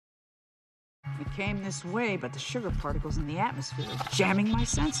It came this way, but the sugar particles in the atmosphere are jamming my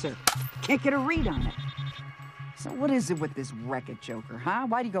sensor. Can't get a read on it. So what is it with this Wreck-It Joker, huh?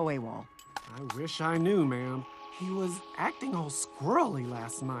 Why'd he go AWOL? I wish I knew, ma'am. He was acting all squirrely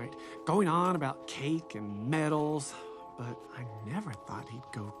last night, going on about cake and medals, but I never thought he'd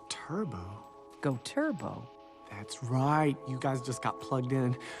go turbo. Go turbo? That's right, you guys just got plugged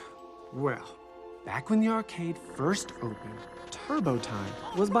in. Well, back when the arcade first opened, Turbo Time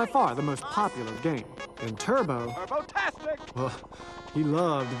was by far the most popular game. And Turbo... Turbo-tastic! Well, he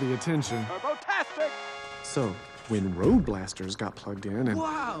loved the attention. Turbo-tastic! So, when Road Blasters got plugged in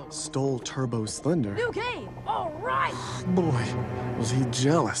and stole Turbo's thunder... New game! All right! Boy, was he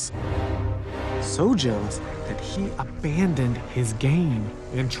jealous. So jealous that he abandoned his game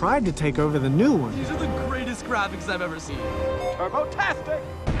and tried to take over the new one. These are the greatest graphics I've ever seen. Turbo-tastic!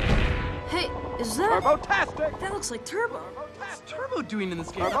 Hey, is that... Turbo-tastic! That looks like Turbo. What's Turbo doing in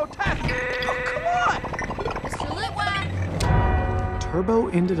this game? Turbo-tastic! Oh, come on! Mr. Litwack! Turbo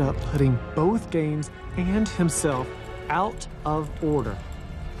ended up putting both games and himself out of order.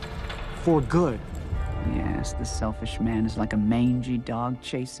 For good. Yes, the selfish man is like a mangy dog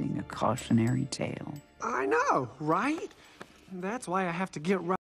chasing a cautionary tale. I know, right? That's why I have to get right.